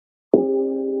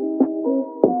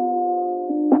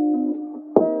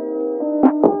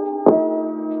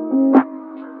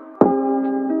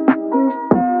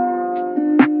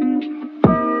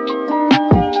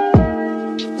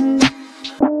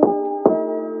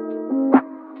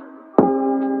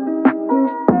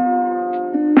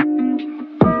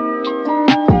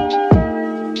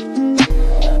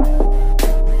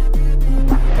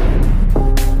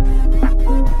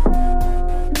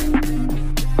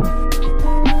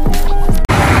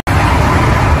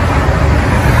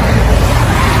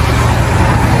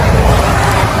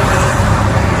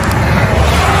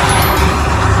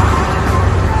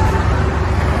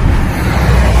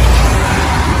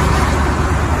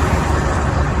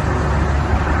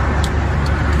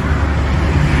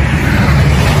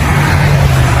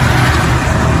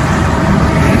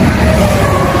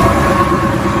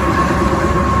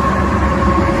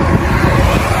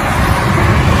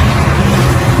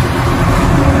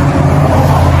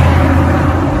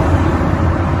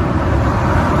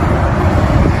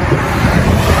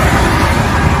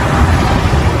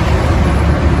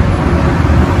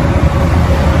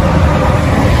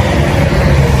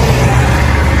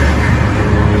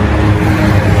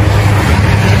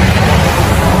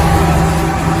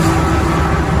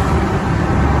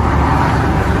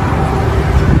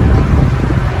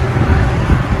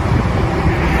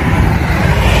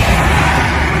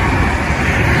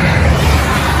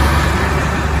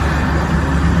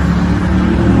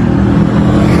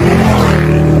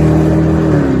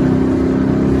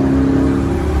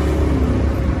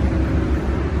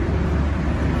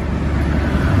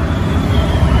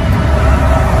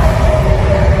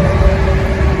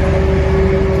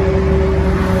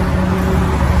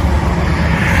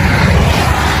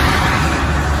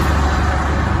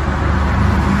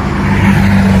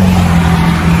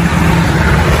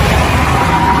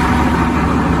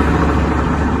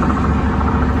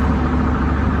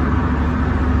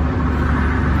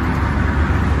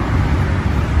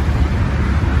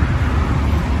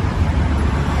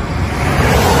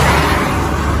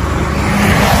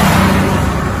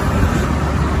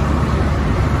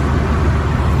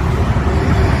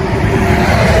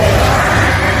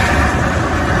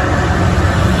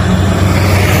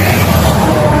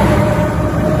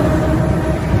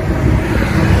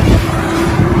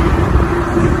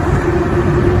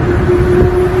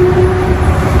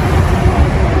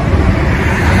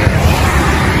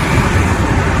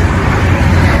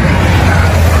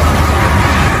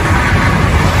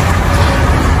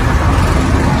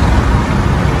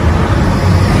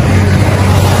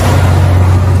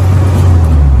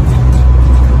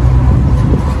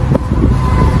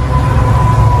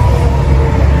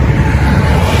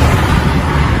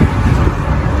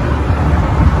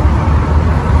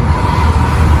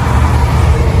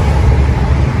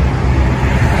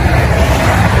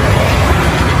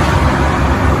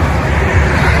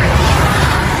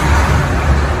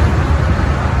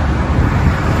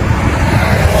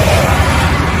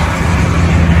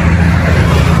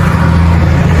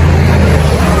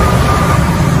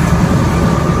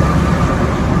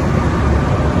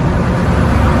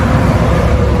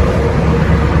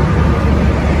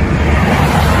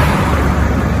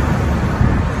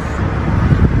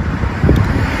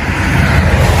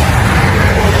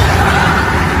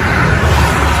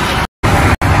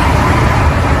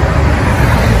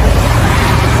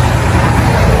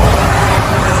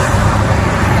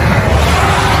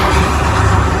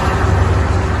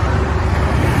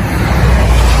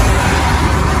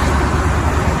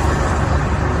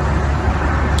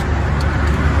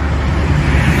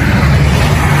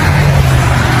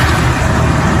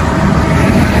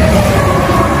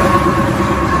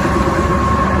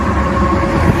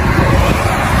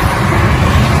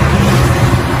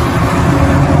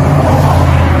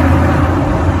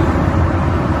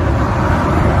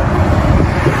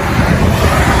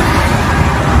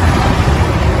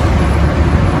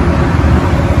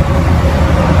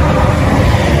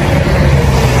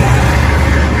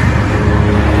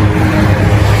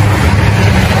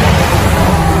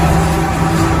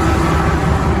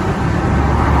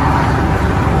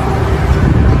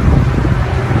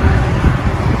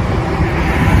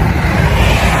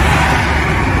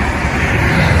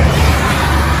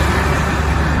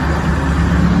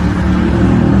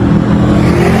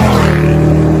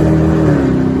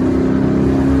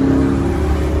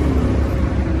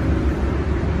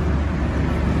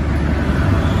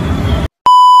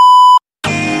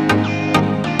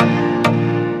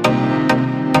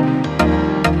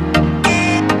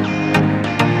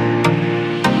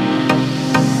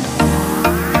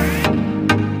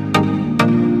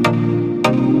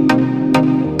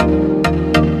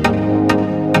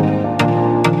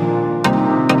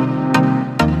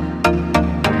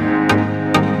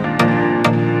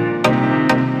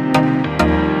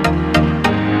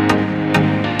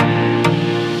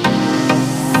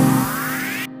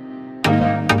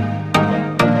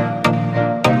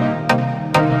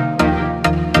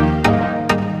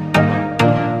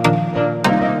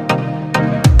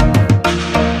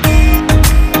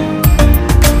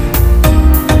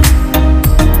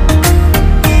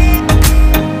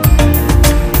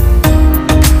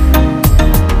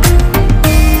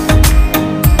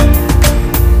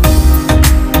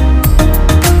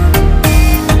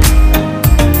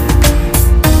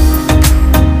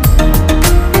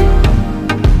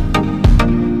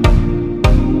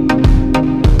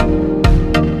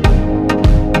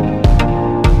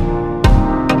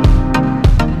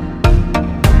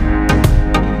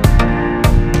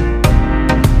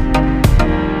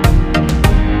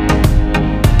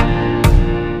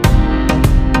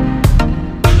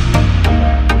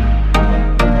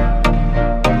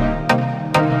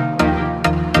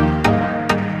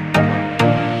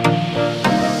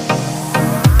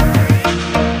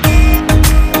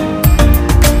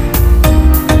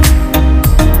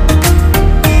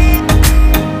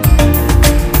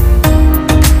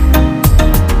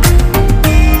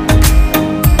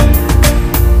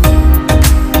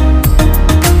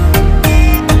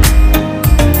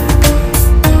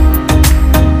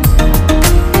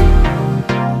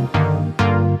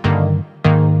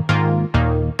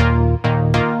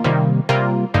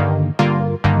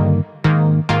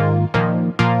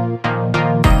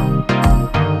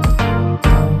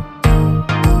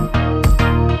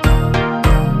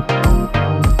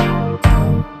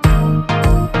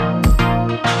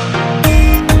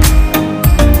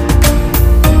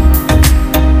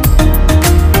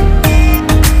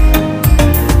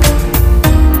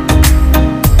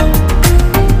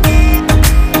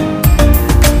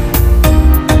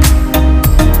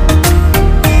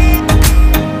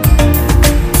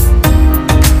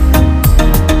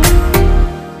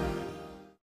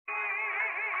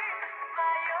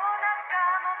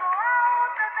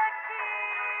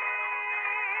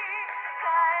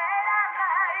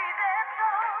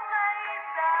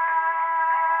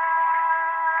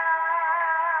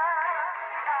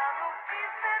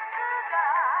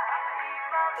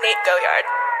Nate Goyard.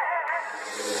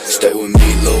 Stay with me,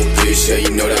 little bitch, yeah, you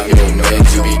know that I'm your man.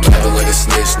 You be capping like a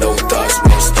snitch, no thoughts,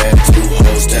 won't stand. 2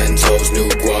 hoes, 10 toes, new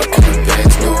guap, coming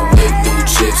bands, new whip, new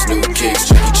chips, new kicks,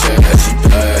 Jackie Chan, how she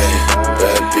pay.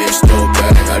 Bad bitch, throw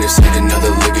back, I just hit another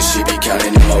liquor, she be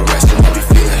counting in my rest, and I be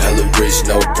feeling hella rich,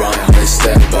 no Brian, 100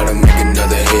 stack, about to make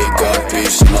another hit, God,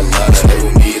 bitch, in my life. Stay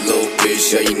with me, little bitch,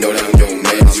 yeah, you know that I'm your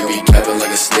man. You be capping like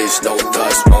a snitch, no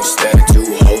thoughts, won't stand.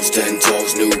 2 hoes, 10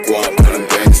 toes, new guap, coming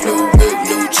bands, new whip,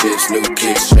 new chips, new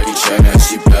kicks, Jackie Chan, how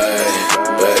she pay.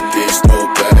 Bad bitch, throw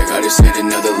back, I just hit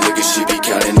another liquor, she be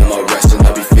counting in my rest, and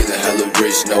I be feeling hella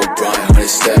rich, no Brian,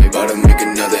 100 stack, about to make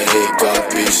another hit, God,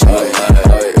 bitch, in my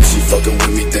life. If she fucking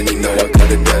with me, then you know I got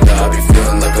it better. I be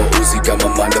feeling like a Uzi, got my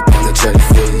mind up on the check,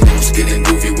 foot loose, getting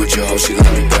goofy with your hoe, she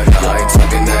love me better. I ain't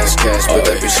talking ass cash, but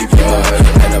that bitch she bad.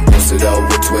 And I posted out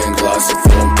with twin glass, and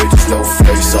 4 bitches, no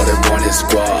face, all they want is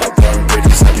squad. I burn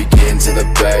bridges, I be getting to the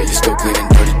bag, you still cleaning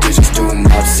dirty dishes, 2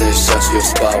 mops, 6 shots to your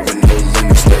spot with no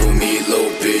limits. Stay with me,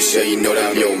 little bitch, yeah, you know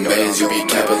that I'm your man. You be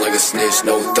capping like a snitch,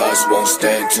 no thoughts, won't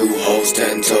stand. 2 hoes,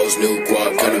 10 toes, new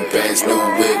guap, counting bands, new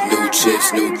whip, new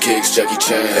chips, new kicks, Jackie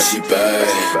Chan, how she bad.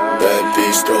 Bad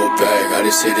bitch, throw back, I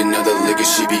just hit another liquor,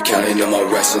 she be counting on my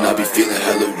rest, and I be feeling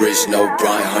hella rich, no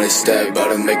Brian, 100 stack,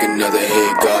 about to make another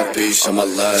hit, God, bitch, on my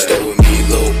life. Stay with me,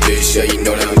 little bitch, yeah, you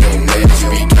know that I'm your man. You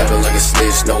be capping like a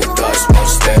snitch, no thoughts, won't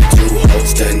stand. 2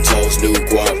 hoes, 10 toes, new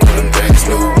guap, counting bands,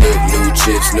 new whip, new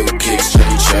chips, new kicks,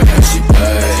 Jackie Chan,